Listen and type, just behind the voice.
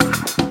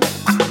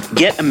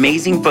Get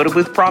amazing photo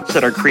booth props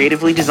that are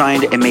creatively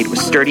designed and made with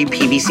sturdy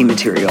PVC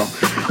material.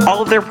 All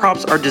of their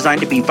props are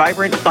designed to be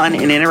vibrant, fun,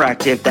 and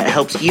interactive that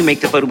helps you make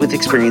the photo booth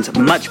experience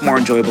much more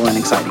enjoyable and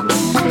exciting.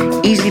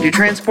 Easy to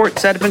transport,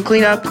 set up, and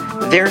clean up,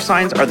 their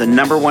signs are the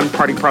 #1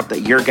 party prop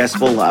that your guests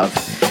will love.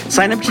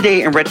 Sign up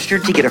today and register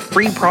to get a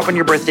free prop on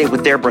your birthday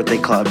with their birthday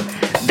club.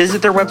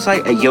 Visit their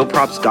website at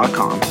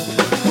yoprops.com.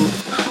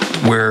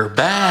 We're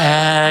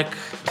back.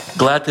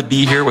 Glad to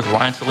be here with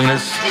Ryan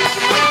Salinas.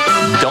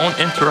 Don't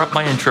interrupt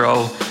my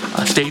intro.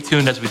 Stay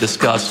tuned as we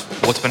discuss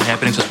what's been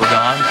happening since we're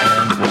gone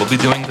and what we'll be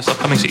doing this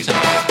upcoming season.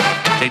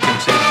 Stay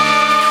tuned, Steve.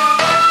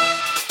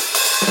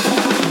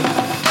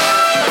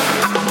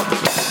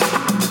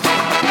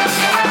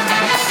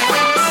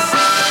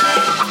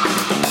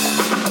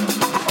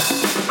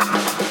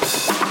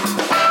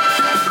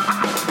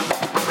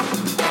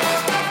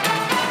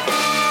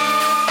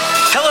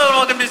 Hello and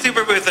welcome to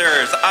Super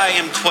Boothers. I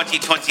am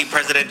 2020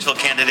 presidential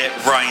candidate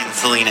Ryan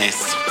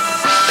Salinas.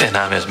 And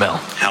I'm Ismail.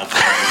 How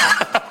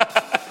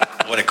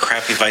What a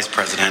crappy vice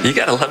president. You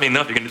gotta let me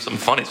know if you're gonna do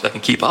something funny so I can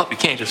keep up. You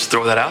can't just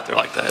throw that out there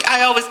like that.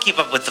 I always keep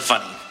up with the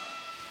funny.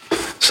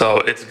 So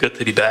it's good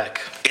to be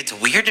back. It's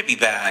weird to be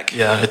back.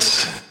 Yeah,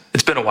 it's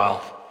been a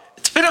while.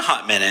 It's been a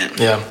hot minute.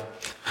 Yeah.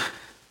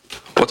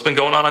 What's been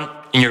going on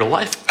in your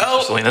life,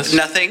 Mr. Salinas?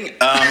 Nothing.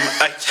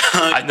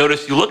 I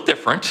noticed you look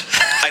different.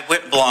 I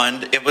went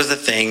blonde. It was a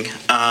thing.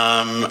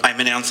 I'm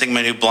announcing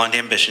my new Blonde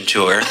Ambition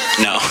tour.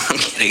 No, I'm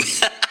kidding.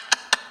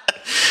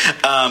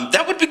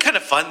 That would be kind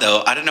of fun,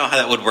 though. I don't know how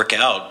that would work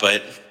out,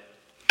 but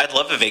I'd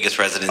love a Vegas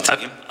residency.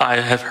 I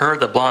have heard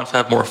that blondes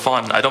have more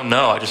fun. I don't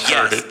know. I just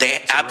heard it. Yes,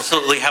 they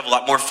absolutely have a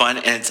lot more fun,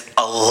 and it's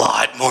a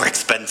lot more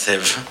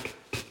expensive.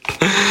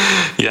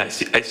 Yeah,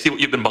 I see what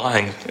you've been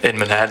buying in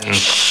Manhattan.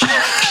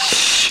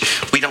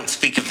 We don't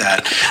speak of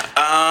that.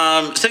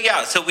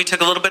 So we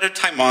took a little bit of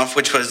time off,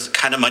 which was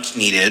kind of much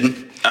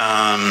needed.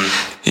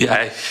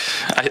 Yeah,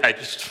 I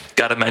just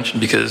got to mention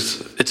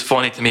because it's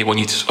funny to me when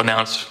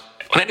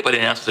anybody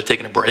announces they're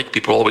taking a break,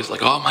 people are always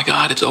like, oh my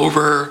God, it's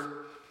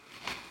over.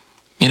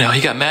 You know, he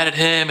got mad at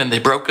him and they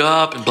broke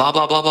up and blah,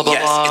 blah, blah, blah, blah,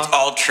 yes, blah. It's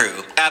all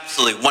true.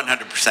 Absolutely,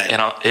 100%.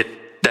 And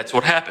that's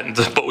what happened,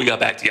 but we got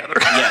back together.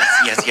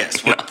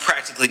 Yes. We're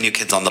practically new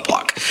kids on the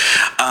block.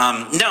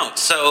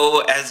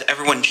 So as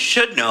everyone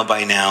should know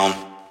by now,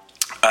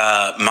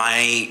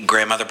 my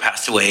grandmother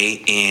passed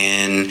away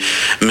in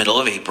middle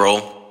of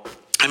April.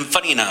 And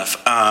funny enough,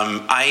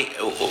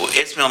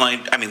 Ismail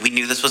and I mean, we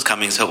knew this was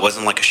coming, so it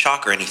wasn't like a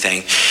shock or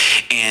anything.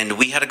 And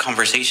we had a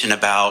conversation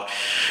about,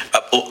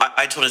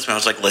 I told Ismail, I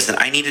was like, listen,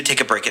 I need to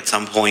take a break at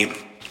some point.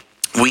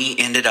 We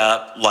ended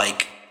up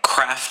like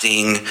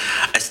crafting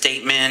a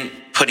statement,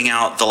 putting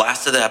out the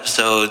last of the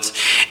episodes,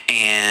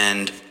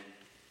 and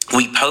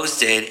we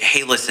posted,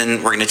 hey, listen,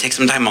 we're going to take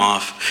some time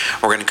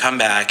off. We're going to come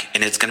back,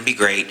 and it's going to be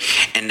great.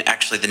 And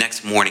actually, the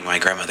next morning, my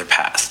grandmother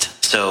passed.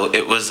 So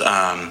it was,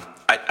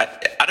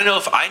 I don't know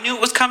if I knew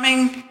it was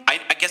coming. I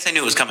guess I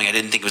knew it was coming. I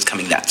didn't think it was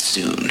coming that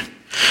soon.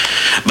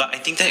 But I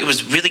think that it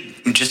was really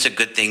just a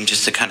good thing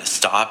just to kind of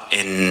stop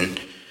and,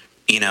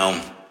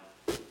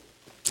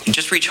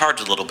 just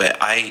recharge a little bit.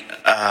 I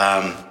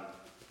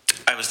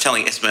was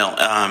telling Ismail,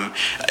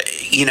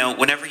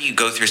 whenever you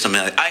go through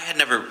something like I had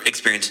never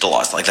experienced a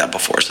loss like that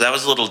before, so that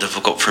was a little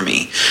difficult for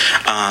me.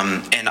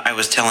 And I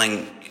was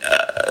telling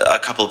a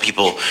couple of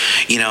people,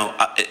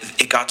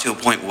 it got to a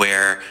point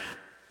where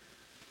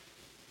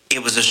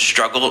it was a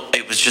struggle.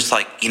 It was just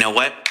like, you know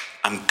what?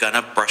 I'm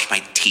gonna brush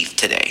my teeth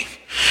today.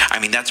 I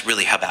mean, that's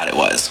really how bad it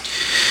was.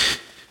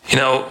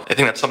 I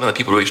think that's something that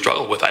people really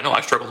struggle with. I know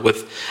I struggled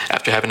with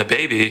after having a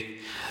baby.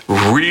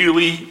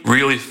 Really,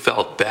 really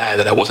felt bad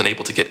that I wasn't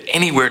able to get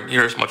anywhere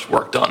near as much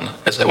work done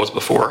as I was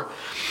before.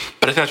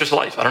 But I think that's just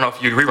life. I don't know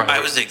if you agree, Ryan. I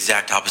was the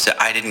exact opposite.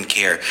 I didn't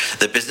care.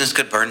 The business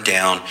could burn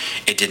down.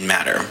 It didn't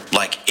matter.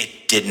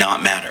 It did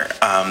not matter.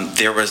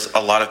 There was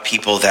a lot of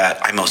people that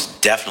I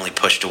most definitely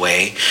pushed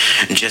away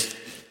just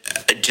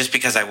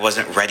because I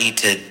wasn't ready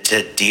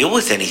to deal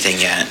with anything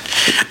yet.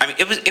 I mean,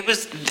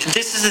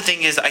 this is the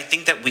thing is, I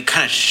think that we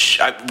kind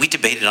of, we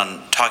debated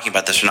on talking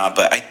about this or not,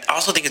 but I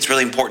also think it's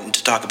really important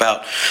to talk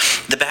about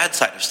the bad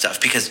side of stuff,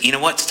 because you know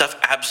what? Stuff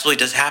absolutely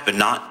does happen.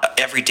 Not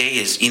every day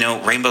is,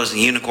 rainbows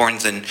and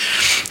unicorns and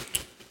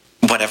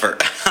whatever.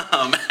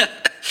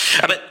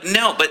 But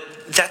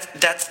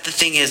that's the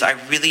thing is, I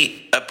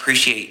really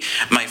appreciate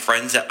my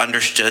friends that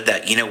understood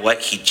that, you know what,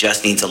 he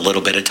just needs a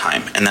little bit of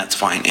time, and that's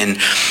fine.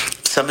 And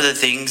some of the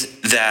things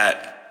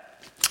that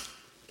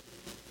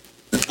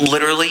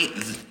literally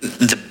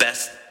the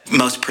best,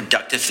 most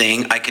productive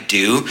thing I could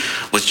do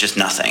was just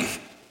nothing.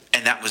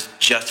 And that was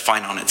just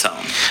fine on its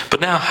own. But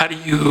now, how do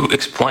you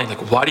explain,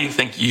 why do you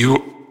think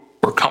you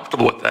were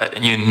comfortable with that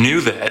and you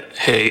knew that,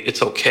 hey,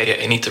 it's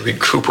okay, I need to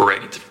recuperate,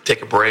 I need to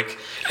take a break,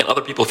 and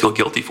other people feel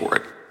guilty for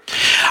it?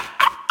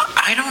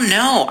 I don't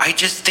know. I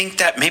just think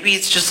that maybe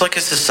it's just like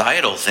a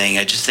societal thing.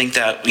 I just think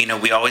that,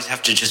 we always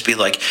have to just be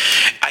like,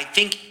 I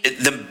think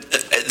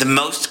the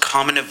most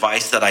common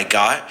advice that I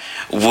got,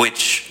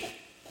 which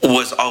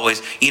was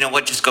always, you know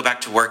what, just go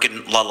back to work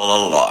and la la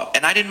la la la.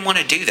 And I didn't want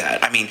to do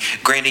that. I mean,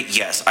 granted,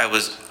 yes,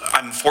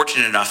 I'm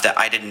fortunate enough that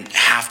I didn't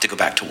have to go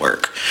back to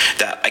work,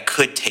 that I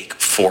could take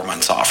 4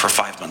 months off or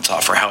 5 months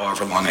off or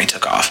however long I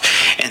took off.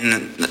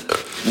 And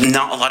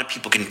not a lot of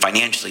people can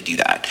financially do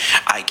that.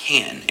 I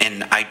can,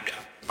 and I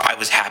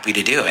was happy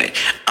to do it.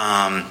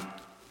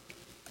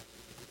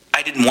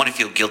 I didn't want to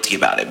feel guilty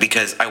about it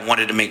because I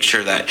wanted to make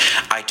sure that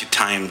I took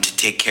time to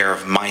take care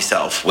of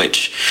myself,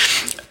 which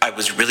I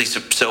was really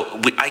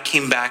I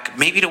came back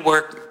maybe to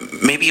work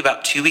maybe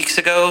about 2 weeks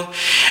ago.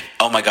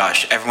 Oh my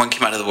gosh, everyone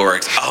came out of the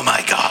works. Oh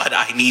my God,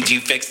 I need you,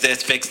 fix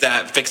this, fix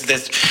that, fix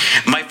this.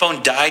 My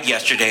phone died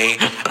yesterday.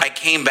 I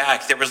came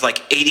back, there was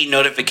like 80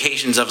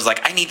 notifications. I was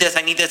like, I need this,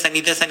 I need this, I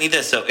need this, I need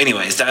this. So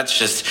anyways, I'm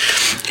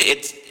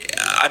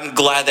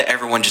glad that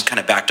everyone just kind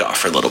of backed off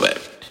for a little bit.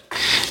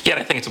 Yeah,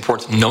 and I think it's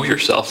important to know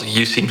yourself.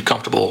 You seemed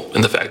comfortable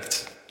in the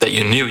fact that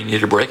you knew you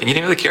needed a break, and you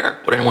didn't really care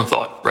what anyone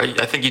thought, right?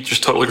 I think you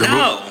just totally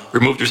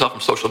removed yourself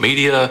from social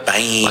media.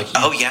 I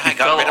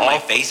got rid of my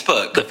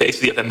Facebook.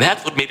 And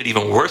that's what made it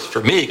even worse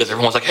for me, because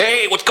everyone's like,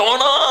 hey, what's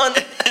going on?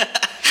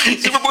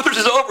 Super Boothers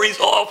is over, he's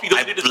off.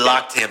 I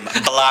blocked him.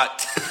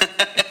 Blocked.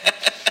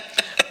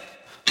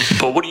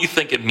 But what do you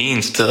think it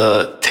means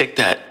to take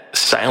that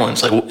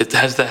silence? Like,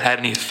 has that had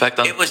any effect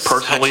on it was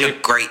personally? Such a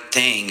great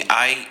thing.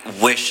 I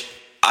wish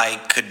I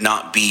could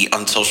not be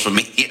on social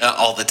media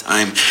all the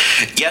time.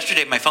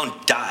 Yesterday, my phone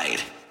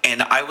died,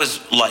 and I was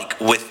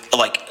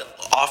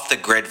off the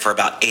grid for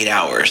about 8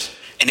 hours,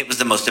 and it was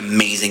the most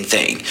amazing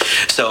thing.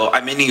 So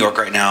I'm in New York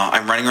right now.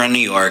 I'm running around New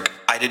York.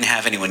 I didn't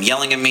have anyone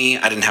yelling at me.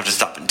 I didn't have to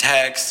stop and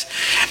text.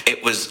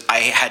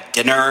 I had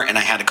dinner, and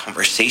I had a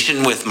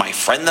conversation with my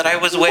friend that I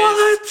was with.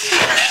 What?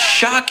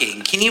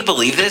 Shocking. Can you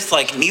believe this?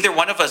 Like, neither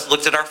one of us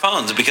looked at our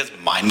phones because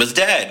mine was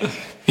dead.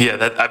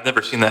 Yeah, I've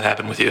never seen that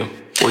happen with you,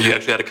 where you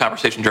actually had a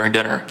conversation during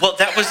dinner. Well,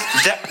 that was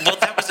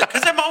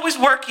because I'm always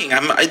working.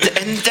 And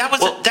that was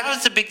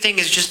the big thing,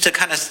 is just to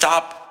kind of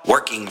stop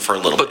working for a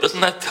little bit. But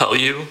doesn't that tell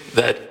you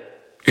that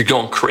you're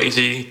going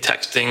crazy,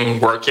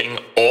 texting, working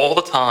all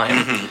the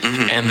time,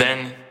 and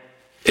then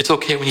it's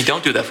okay when you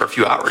don't do that for a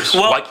few hours?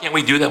 Well, why can't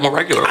we do that more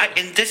regularly?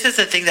 And this is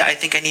the thing that I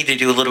think I need to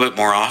do a little bit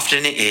more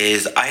often,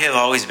 is I have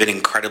always been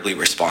incredibly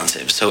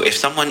responsive. So if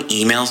someone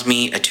emails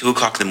me at 2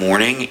 o'clock in the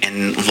morning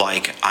and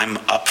I'm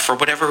up for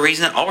whatever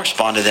reason, I'll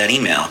respond to that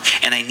email.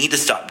 And I need to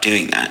stop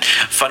doing that.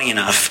 Funny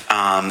enough,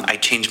 I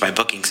changed my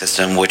booking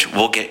system, which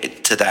we'll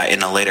get to that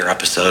in a later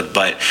episode,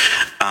 but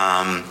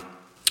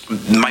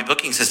my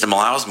booking system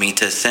allows me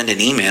to send an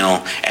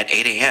email at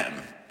 8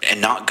 a.m. and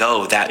not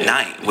go that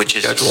night, which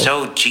is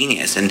so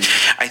genius. And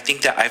I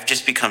think that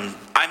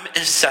I'm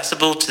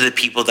accessible to the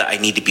people that I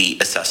need to be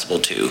accessible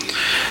to.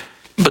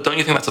 But don't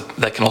you think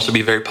that can also be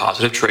a very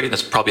positive trait?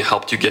 That's probably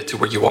helped you get to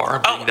where you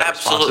are? Oh,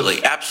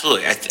 absolutely.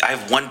 Absolutely. I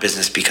have one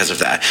business because of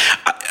that.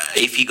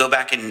 If you go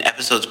back in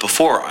episodes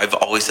before, I've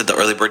always said the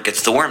early bird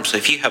gets the worm. So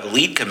if you have a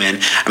lead come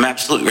in, I'm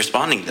absolutely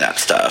responding to that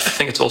stuff. I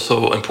think it's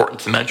also important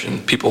to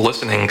mention, people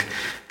listening,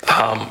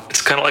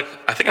 it's kind of like,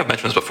 I think I've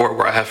mentioned this before,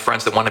 where I have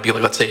friends that want to be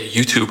like, let's say, a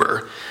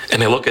YouTuber,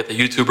 and they look at the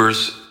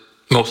YouTuber's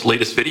most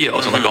latest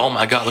videos and like, oh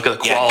my God, look at the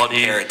quality.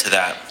 Compare it to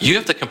that. You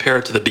have to compare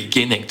it to the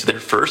beginning, to their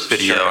first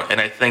video. Sure.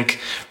 And I think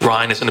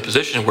Ryan is in a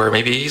position where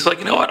maybe he's like,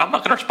 you know what, I'm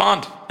not going to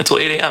respond until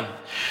 8 a.m.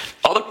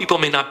 Other people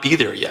may not be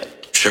there yet.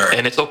 Sure.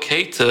 And it's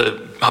okay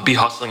to be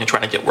hustling and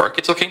trying to get work.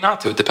 It's okay not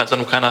to. It depends on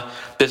what kind of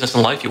business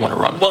and life you want to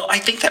run. Well, I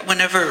think that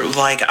whenever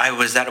I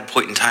was at a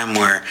point in time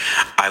where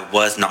I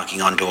was knocking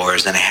on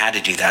doors and I had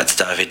to do that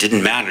stuff, it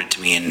didn't matter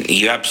to me. And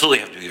you absolutely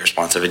have to be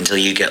responsive until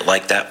you get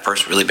that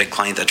first really big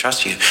client that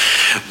trusts you.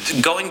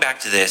 Going back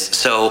to this,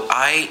 so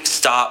I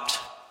stopped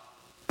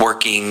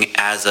working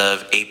as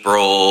of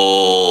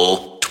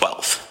April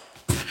 12th.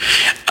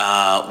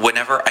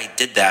 Whenever I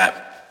did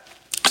that,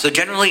 so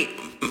generally,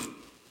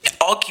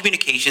 all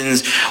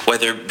communications,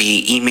 whether it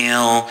be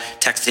email,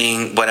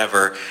 texting,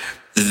 whatever,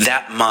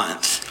 that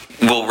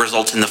month will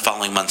result in the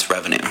following month's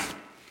revenue.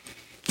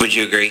 Would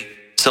you agree?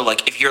 So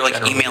if you're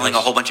emailing a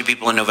whole bunch of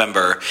people in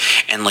November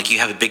and you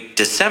have a big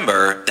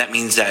December, that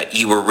means that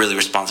you were really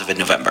responsive in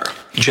November.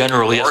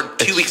 Generally, or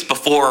 2 weeks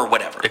before or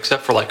whatever.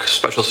 Except for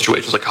special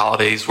situations like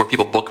holidays where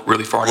people book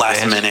really far in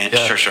advance. Last minute,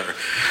 yeah. Sure.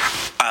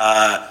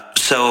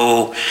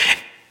 So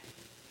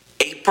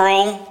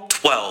April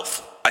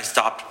 12th, I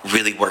stopped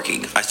really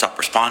working. I stopped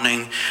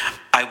responding.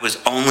 I was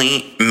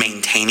only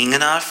maintaining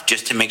enough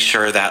just to make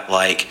sure that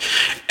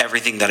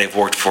everything that I've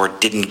worked for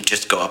didn't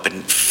just go up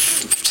in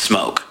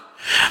smoke.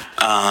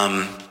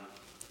 The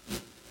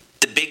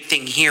big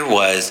thing here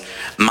was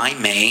my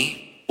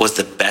May was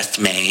the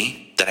best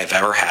May that I've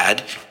ever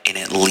had in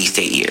at least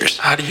 8 years.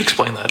 How do you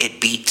explain that?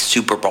 It beat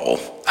Super Bowl.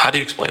 How do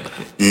you explain that?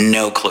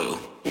 No clue.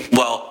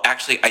 Well,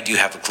 actually, I do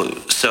have a clue.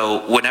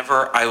 So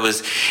whenever I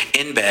was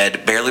in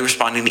bed, barely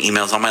responding to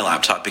emails on my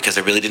laptop because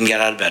I really didn't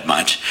get out of bed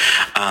much,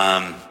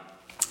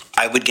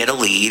 I would get a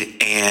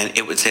lead and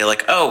it would say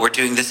oh, we're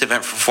doing this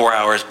event for 4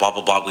 hours, blah,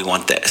 blah, blah, we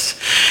want this.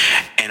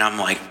 And I'm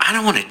like, I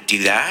don't want to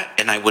do that.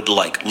 And I would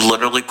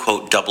literally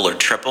quote double or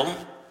triple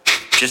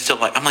just to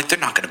I'm like, they're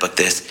not going to book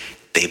this.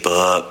 They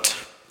booked.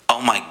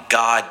 Oh my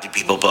God, did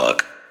people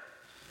book?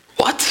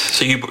 What?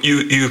 So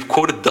you've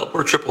quoted double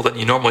or triple than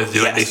you normally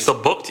do, and they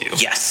still booked you?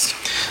 Yes.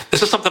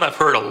 This is something I've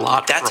heard a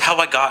lot. That's how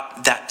I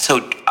got that. So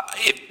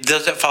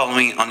those that follow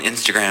me on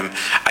Instagram,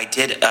 I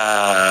did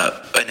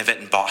an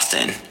event in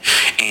Boston,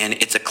 and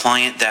it's a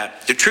client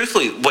that,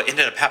 truthfully, what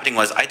ended up happening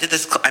was I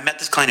met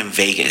this client in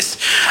Vegas.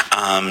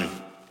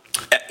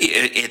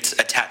 It's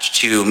attached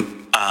to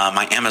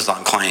my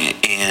Amazon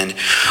client, and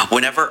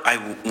whenever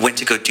I went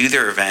to go do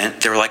their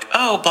event, they were like,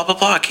 oh, blah, blah,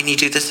 blah, can you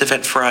do this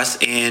event for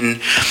us in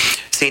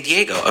San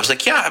Diego? I was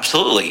like, yeah,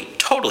 absolutely,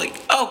 totally.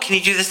 Oh, can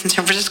you do this in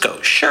San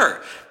Francisco?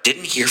 Sure.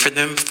 Didn't hear from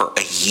them for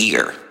a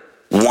year.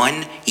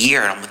 1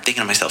 year. And I'm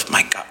thinking to myself,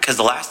 my God, because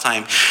the last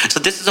time, so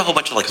this is a whole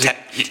bunch of like tech.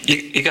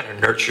 You got to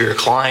nurture your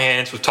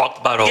clients. We've talked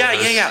about all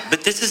this. Yeah.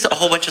 But this is a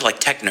whole bunch of like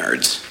tech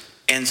nerds.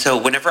 And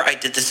so whenever I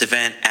did this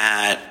event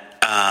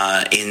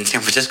in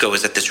San Francisco, it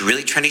was at this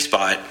really trendy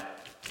spot.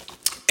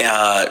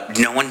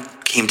 No one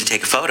came to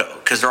take a photo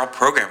because they're all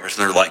programmers,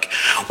 and they're like,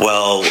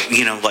 well,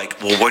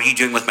 what are you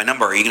doing with my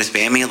number? Are you going to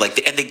spam me? And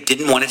they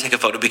didn't want to take a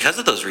photo because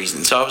of those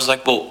reasons. So I was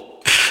like,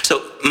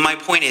 so my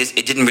point is,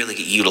 it didn't really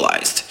get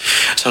utilized.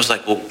 So I was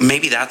like, well,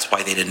 maybe that's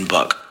why they didn't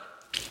book.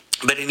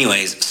 But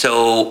anyways,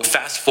 so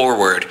fast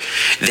forward,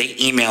 they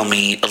emailed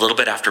me a little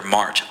bit after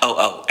March.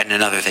 And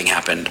another thing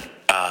happened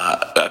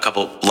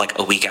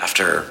a week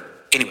after.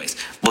 Anyways,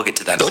 we'll get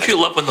to that. Don't you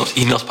love when those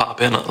emails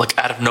pop in like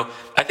out of no?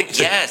 I think it's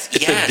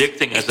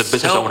addicting as a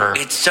business owner.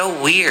 It's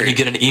so weird. And you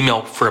get an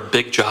email for a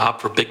big job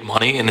for big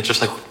money, and it's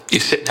just like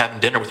you sit and having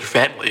dinner with your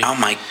family. Oh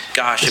my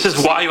gosh! This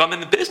is why I'm in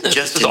the business.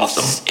 This is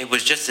awesome. It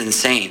was just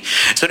insane.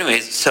 So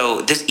anyways,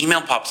 so this email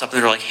pops up, and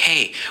they're like,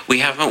 "Hey, we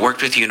haven't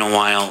worked with you in a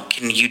while.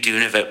 Can you do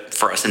an event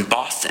for us in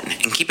Boston?"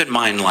 And keep in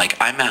mind, like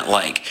I'm at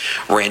like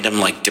random,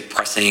 like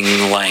depressing,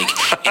 like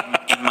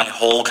in my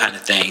whole kind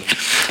of thing.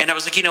 And I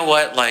was like, you know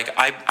what? Like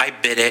I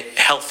bid it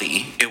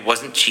healthy. It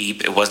wasn't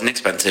cheap. It wasn't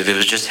expensive. It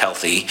was just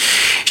healthy.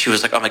 She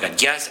was like, oh my God,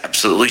 yes,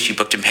 absolutely. She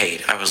booked and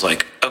paid. I was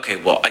like, okay,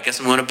 well, I guess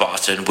I'm going to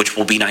Boston, which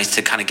will be nice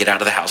to kind of get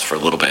out of the house for a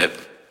little bit.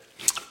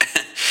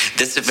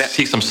 This event,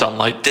 see some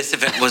sunlight. This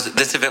event was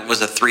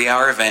a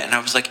 3-hour event, and I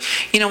was like,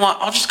 you know what?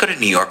 I'll just go to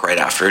New York right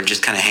after and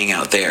just kind of hang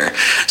out there.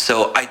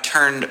 So I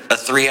turned a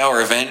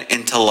 3-hour event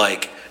into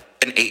like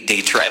an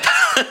 8-day trip.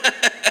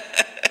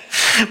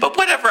 But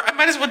whatever, I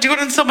might as well do it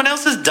on someone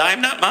else's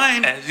dime, not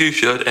mine. As you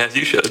should.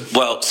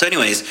 Well, so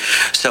anyways,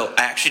 so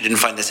I actually didn't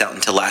find this out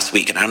until last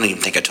week, and I don't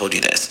even think I told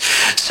you this.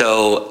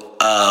 So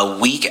a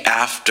week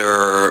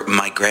after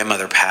my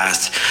grandmother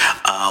passed,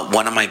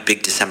 one of my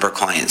big December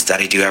clients that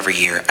I do every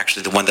year,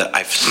 actually the one that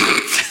I've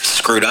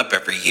screwed up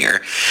every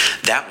year,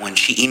 that one,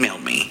 she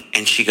emailed me,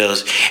 and she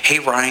goes, hey,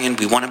 Ryan,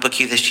 we want to book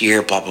you this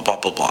year, blah, blah, blah,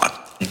 blah, blah.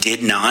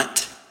 Did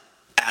not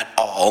at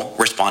all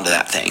respond to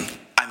that thing.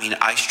 I mean,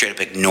 I straight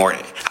up ignored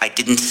it. I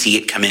didn't see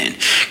it come in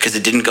because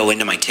it didn't go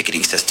into my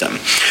ticketing system.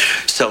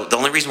 So the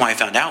only reason why I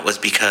found out was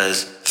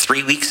because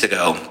 3 weeks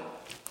ago,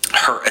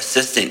 her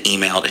assistant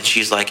emailed and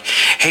she's like,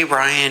 hey,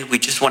 Ryan, we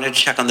just wanted to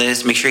check on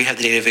this. Make sure you have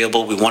the data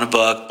available. We want to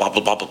book, blah,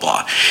 blah, blah, blah,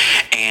 blah.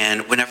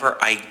 And whenever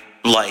I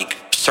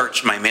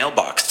search my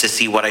mailbox to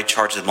see what I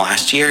charged them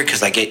last year,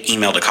 because I get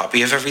emailed a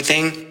copy of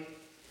everything,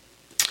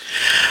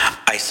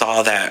 I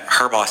saw that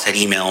her boss had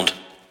emailed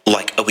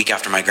like a week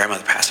after my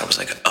grandmother passed. I was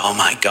like, oh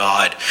my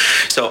God.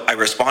 So I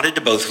responded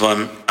to both of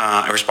them.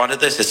 I responded to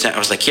the assistant. I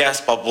was like,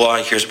 yes, blah, blah,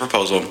 blah. Here's a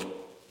proposal.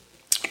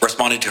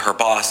 Responded to her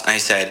boss. And I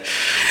said,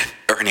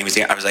 or her name is,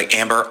 I was like,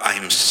 Amber,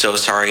 I'm so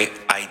sorry.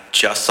 I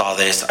just saw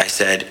this. I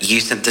said, you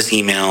sent this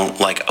email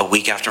like a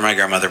week after my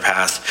grandmother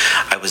passed.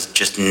 I was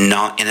just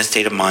not in a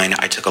state of mind.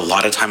 I took a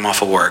lot of time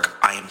off of work.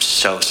 I am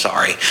so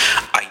sorry.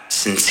 I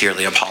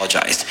sincerely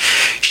apologize.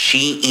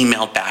 She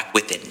emailed back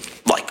within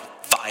like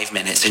 5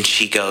 minutes and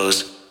she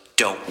goes,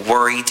 don't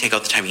worry, take all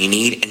the time you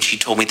need. And she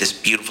told me this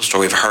beautiful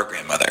story of her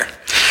grandmother.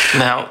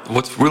 Now,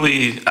 what's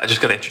really, I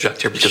just got to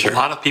interject here because a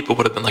lot of people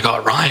would have been like,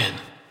 oh, Ryan,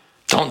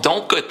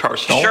 don't get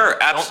personal. Sure,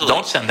 absolutely.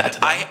 Don't send that to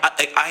them.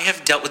 I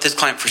have dealt with this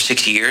client for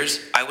 6 years.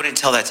 I wouldn't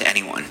tell that to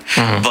anyone.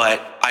 Mm-hmm.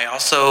 But I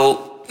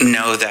also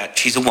know that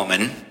she's a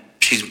woman.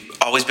 She's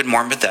always been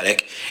more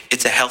empathetic.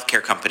 It's a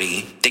healthcare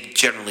company. They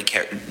genuinely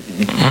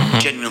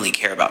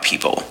care about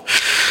people.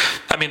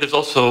 I mean, there's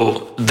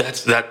also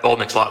that all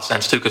makes a lot of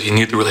sense too because you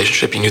knew the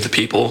relationship, you knew the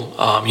people,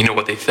 you know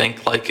what they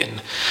think like,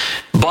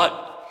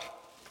 but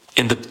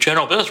in the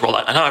general business world,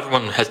 I know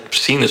everyone has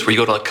seen this where you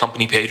go to like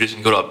company pages and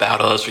you go to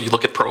About Us or you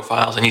look at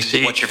profiles and you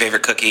see what's your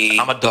favorite cookie?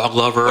 I'm a dog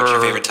lover. What's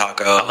your favorite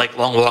taco? I like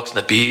long walks on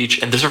the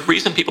beach, and there's a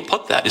reason people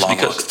put that is long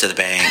because walks to the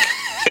bank.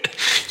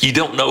 You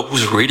don't know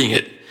who's reading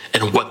it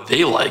and what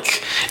they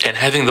like, and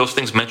having those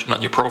things mentioned on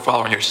your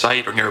profile or on your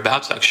site or in your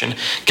About section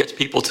gets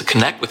people to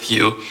connect with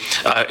you.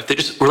 If they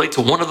just relate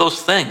to one of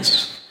those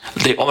things,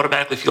 they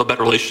automatically feel a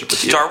better relationship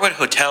with you. Starwood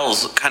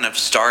Hotels kind of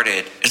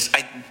started,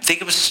 I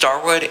think it was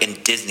Starwood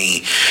and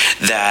Disney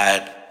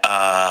that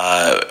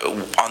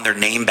on their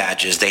name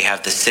badges, they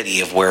have the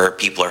city of where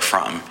people are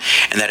from.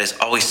 And that is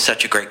always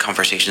such a great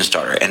conversation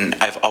starter. And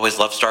I've always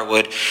loved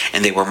Starwood,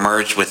 and they were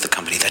merged with the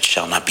company that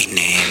shall not be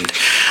named.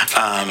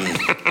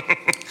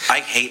 I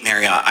hate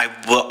Marriott.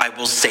 I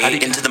will say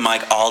it into the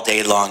mic all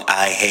day long.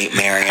 I hate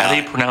Marriott. How do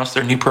you pronounce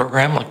their new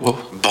program? Like, what?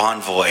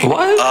 Bonvoy.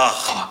 What?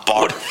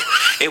 Ugh,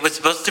 it was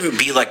supposed to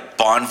be like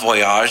Bon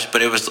Voyage,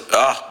 but it was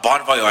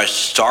Bon Voyage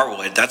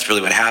Starwood. That's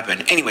really what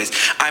happened. Anyways,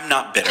 I'm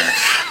not bitter.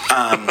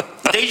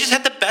 They just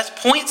had the best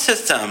point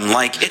system.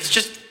 Like, it's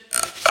just,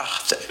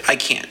 I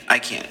can't.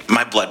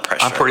 My blood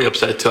pressure. I'm pretty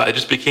upset too. I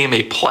just became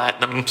a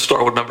platinum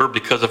Starwood member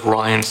because of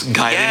Ryan's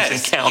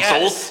guidance and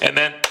counsel, and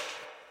then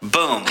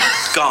boom,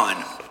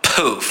 gone,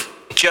 poof.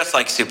 Just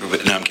like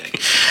Superboot. No, I'm kidding.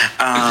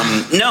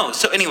 No.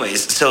 So,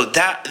 anyways, so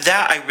that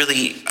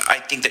I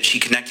think that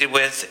she connected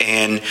with,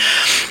 and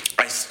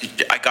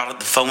I got on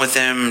the phone with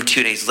them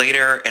 2 days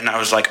later, and I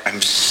was like, I'm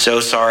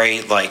so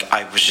sorry. Like,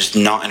 I was just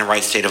not in the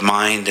right state of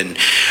mind, and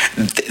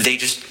they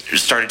just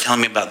started telling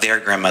me about their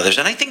grandmothers,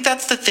 and I think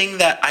that's the thing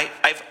that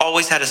I've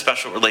always had a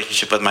special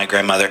relationship with my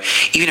grandmother,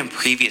 even in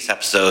previous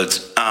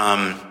episodes.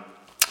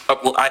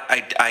 Well,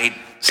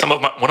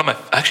 one of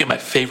my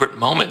favorite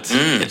moments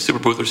in Super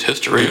Boother's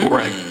history,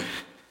 where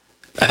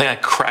I think I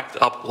cracked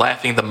up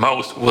laughing the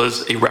most,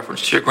 was a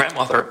reference to your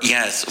grandmother.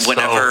 Yes,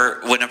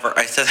 whenever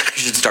I said I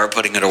should start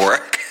putting her to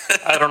work.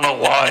 I don't know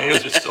why. It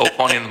was just so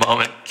funny in the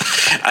moment.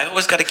 I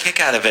always got a kick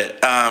out of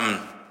it.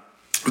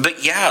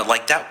 But yeah,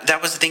 like that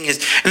was the thing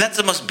is, and that's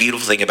the most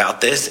beautiful thing about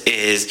this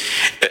is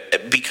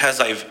because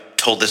I've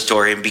told this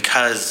story and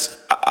because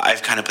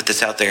I've kind of put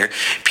this out there,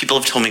 people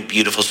have told me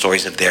beautiful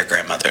stories of their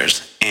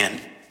grandmothers, and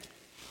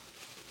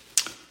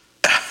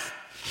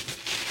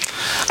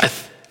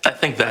I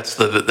think that's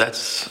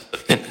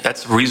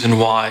the reason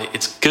why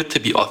it's good to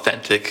be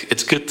authentic.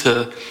 It's good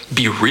to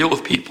be real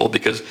with people,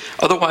 because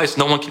otherwise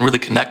no one can really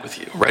connect with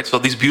you, right? So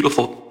these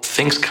beautiful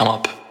things come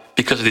up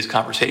because of these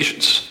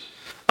conversations.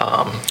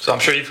 So I'm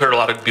sure you've heard a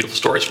lot of beautiful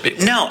stories from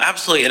people. No,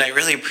 absolutely, and I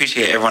really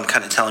appreciate everyone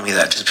kind of telling me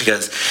that, just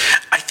because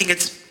I think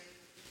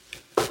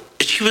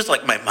she was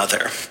like my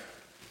mother,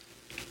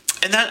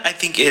 and that I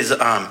think is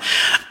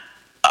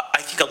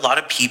I think a lot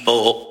of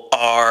people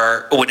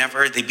are,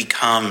 whenever they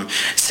become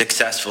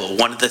successful,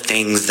 one of the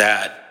things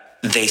that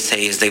they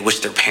say is they wish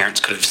their parents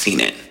could have seen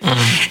it.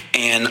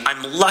 And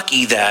I'm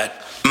lucky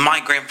that my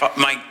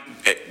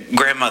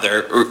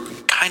grandmother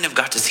kind of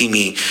got to see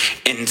me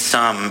in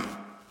some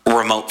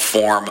remote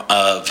form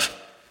of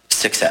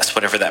success,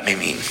 whatever that may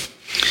mean.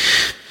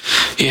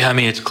 Yeah, I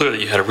mean, it's clear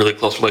that you had a really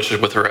close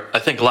relationship with her. I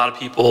think a lot of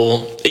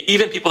people,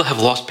 even people that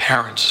have lost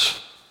parents,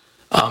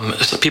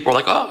 some people are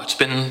like, oh, it's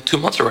been 2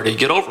 months already,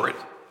 get over it.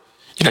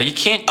 You know, you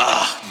can't...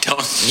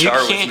 don't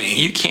start with me.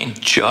 You can't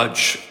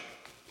judge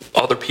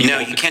other people. No,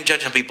 you can't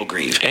judge how people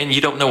grieve. And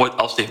you don't know what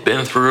else they've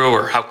been through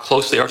or how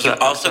close they are to that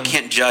person. You also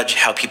can't judge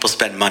how people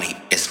spend money,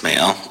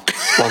 Ismail.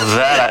 Well,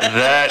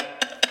 that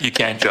you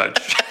can't judge.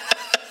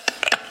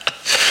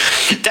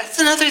 That's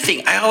another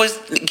thing. I always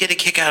get a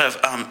kick out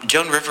of,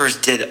 Joan Rivers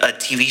did a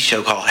TV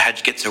show called How'd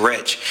You Get So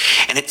Rich?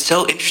 And it's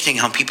so interesting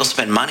how people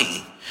spend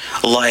money.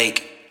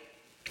 Like,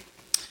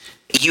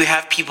 you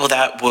have people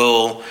that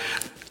will,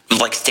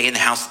 like, stay in the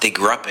house that they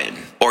grew up in.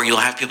 Or you'll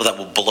have people that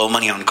will blow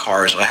money on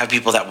cars. Or have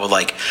people that will,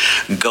 like,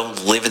 go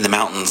live in the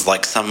mountains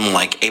like some,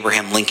 like,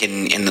 Abraham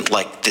Lincoln in,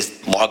 like,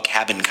 this log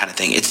cabin kind of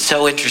thing. It's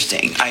so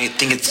interesting. I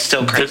think it's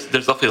so crazy.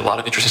 There's definitely a lot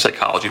of interesting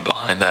psychology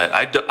behind that.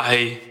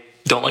 I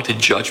don't like to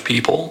judge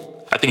people.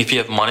 I think if you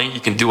have money, you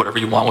can do whatever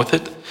you want with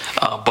it.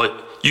 But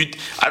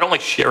I don't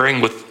like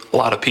sharing with a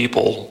lot of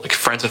people, like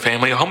friends and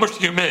family, how much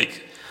do you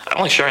make? I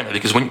don't like sharing that,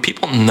 because when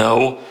people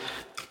know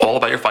all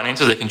about your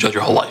finances, they can judge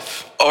your whole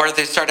life. Or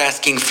they start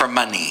asking for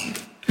money.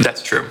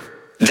 That's true.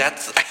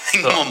 That's, I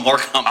think, more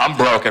common. I'm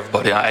broke,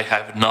 everybody. I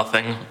have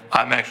nothing.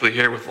 I'm actually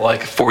here with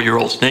like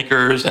 4-year-old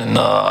sneakers and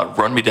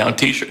run me down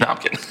t-shirt. No, I'm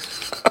kidding.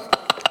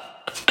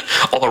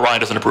 Although Ryan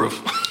doesn't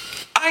approve.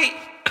 I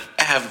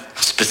have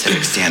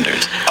specific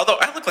standards. Although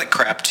I look like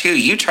crap too.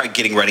 You tried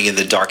getting ready in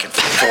the dark at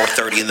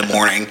 4:30 in the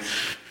morning.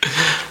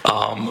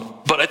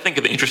 But I think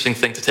the interesting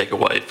thing to take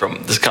away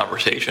from this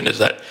conversation is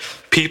that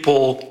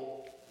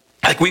people,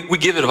 like we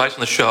give advice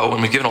on the show,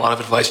 and we've given a lot of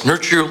advice,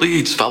 nurture your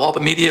leads, follow up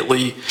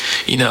immediately,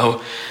 you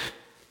know.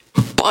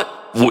 But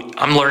what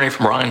I'm learning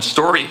from Ryan's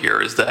story here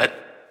is that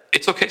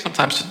it's okay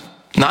sometimes to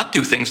not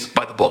do things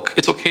by the book.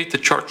 It's okay to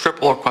chart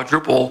triple or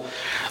quadruple.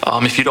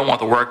 If you don't want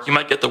the work, you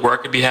might get the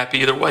work and be happy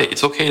either way.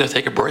 It's okay to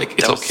take a break.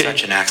 It's okay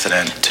such an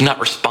accident to not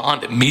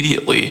respond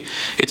immediately.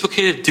 It's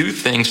okay to do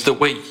things the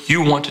way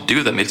you want to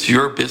do them. It's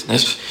your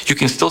business. You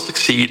can still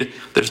succeed.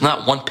 There's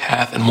not one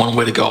path and one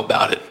way to go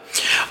about it.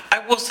 I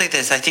will say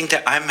this. I think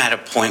that I'm at a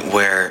point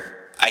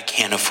where I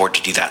can't afford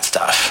to do that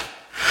stuff.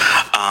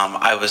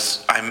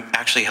 I'm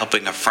actually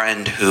helping a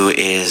friend who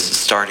is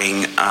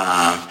starting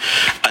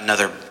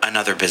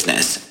another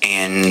business,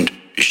 and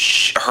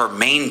her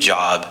main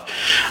job,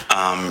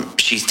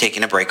 she's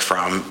taking a break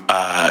from.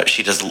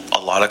 She does a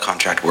lot of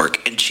contract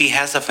work, and she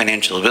has the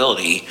financial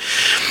ability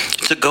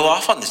to go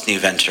off on this new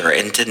venture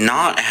and to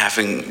not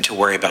having to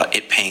worry about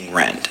it paying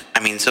rent. I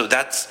mean, so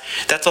that's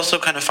also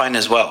kind of fine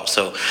as well.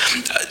 So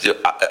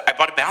I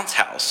bought a bounce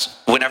house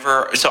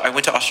so I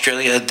went to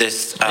Australia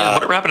this...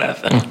 whatever happened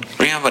to that thing?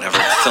 Yeah, whatever.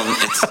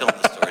 It's still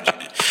in the storage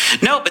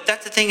unit. No, but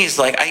that's the thing is,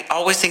 like, I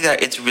always think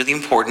that it's really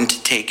important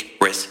to take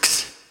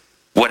risks,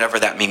 whatever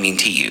that may mean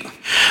to you.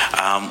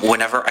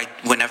 Whenever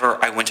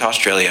I went to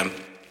Australia,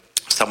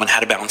 someone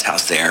had a bounce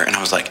house there, and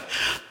I was like,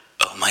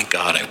 oh my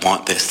God, I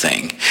want this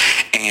thing.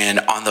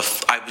 And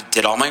I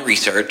did all my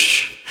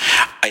research.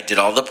 I did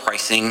all the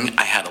pricing.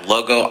 I had a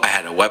logo. I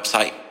had a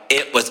website.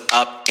 It was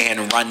up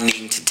and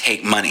running to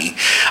take money.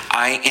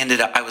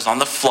 I was on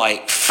the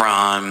flight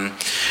from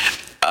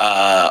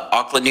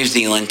Auckland, New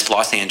Zealand to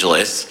Los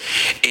Angeles.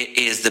 It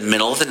is the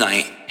middle of the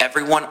night.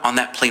 Everyone on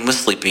that plane was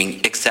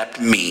sleeping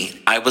except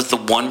me. I was the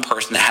one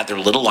person that had their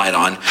little light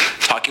on,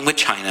 talking with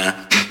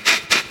China,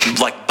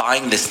 like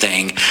buying this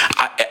thing.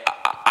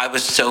 I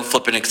was so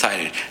flippin'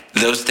 excited.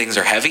 Those things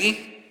are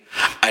heavy.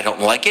 I don't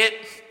like it.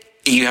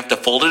 You have to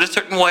fold it a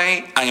certain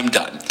way. I am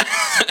done.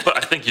 But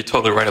I think you're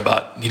totally right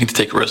about needing to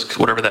take risks,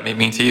 whatever that may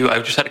mean to you. I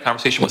just had a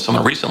conversation with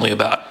someone recently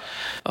about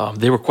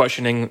they were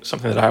questioning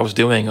something that I was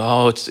doing.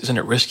 Oh, isn't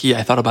it risky?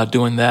 I thought about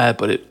doing that,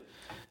 but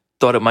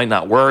thought it might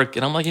not work.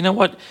 And I'm like, you know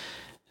what?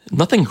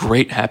 Nothing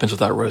great happens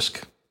without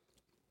risk.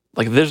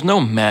 Like, there's no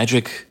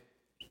magic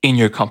in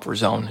your comfort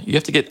zone. You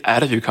have to get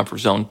out of your comfort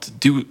zone to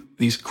do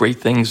these great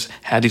things,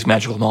 have these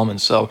magical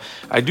moments. So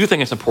I do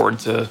think it's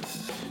important to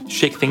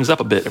shake things up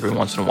a bit every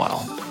once in a while,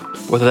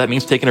 whether that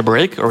means taking a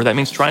break or that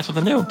means trying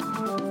something new.